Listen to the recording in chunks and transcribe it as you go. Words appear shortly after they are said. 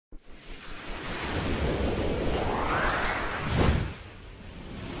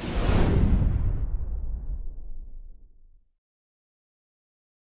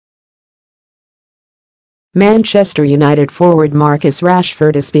Manchester United forward Marcus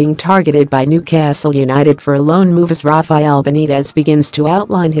Rashford is being targeted by Newcastle United for a loan move as Rafael Benitez begins to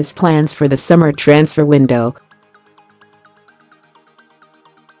outline his plans for the summer transfer window.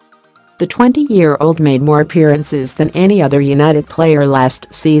 The 20-year-old made more appearances than any other United player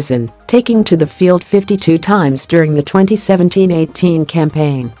last season, taking to the field 52 times during the 2017-18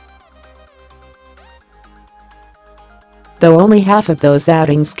 campaign. Though only half of those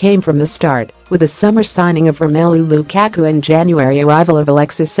outings came from the start, with the summer signing of Romelu Lukaku and January arrival of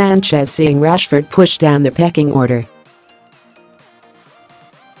Alexis Sanchez seeing Rashford push down the pecking order.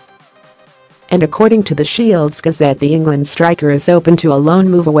 And according to the Shields Gazette the England striker is open to a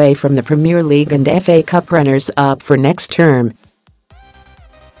loan move away from the Premier League and FA Cup runners-up for next term.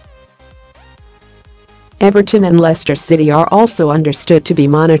 Everton and Leicester City are also understood to be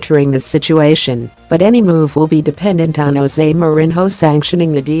monitoring the situation, but any move will be dependent on Jose Mourinho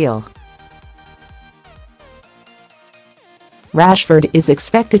sanctioning the deal. Rashford is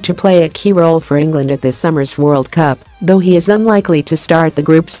expected to play a key role for England at this summer's World Cup, though he is unlikely to start the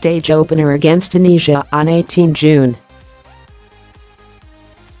group stage opener against Tunisia on 18 June.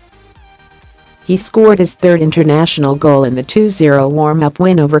 He scored his third international goal in the 2-0 warm-up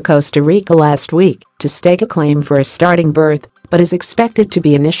win over Costa Rica last week to stake a claim for a starting berth, but is expected to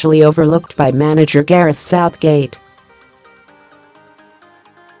be initially overlooked by manager Gareth Southgate.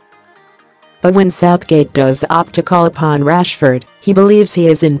 But when Southgate does opt to call upon Rashford, he believes he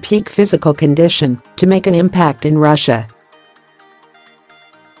is in peak physical condition to make an impact in Russia.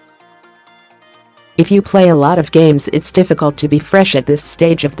 If you play a lot of games, it's difficult to be fresh at this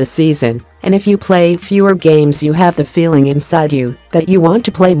stage of the season, and if you play fewer games you have the feeling inside you that you want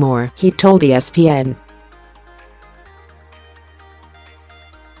to play more, he told ESPN.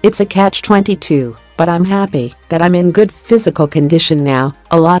 It's a catch-22, but I'm happy that I'm in good physical condition now,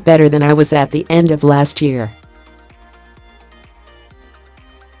 a lot better than I was at the end of last year.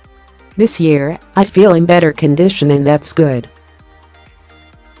 This year, I feel in better condition and that's good.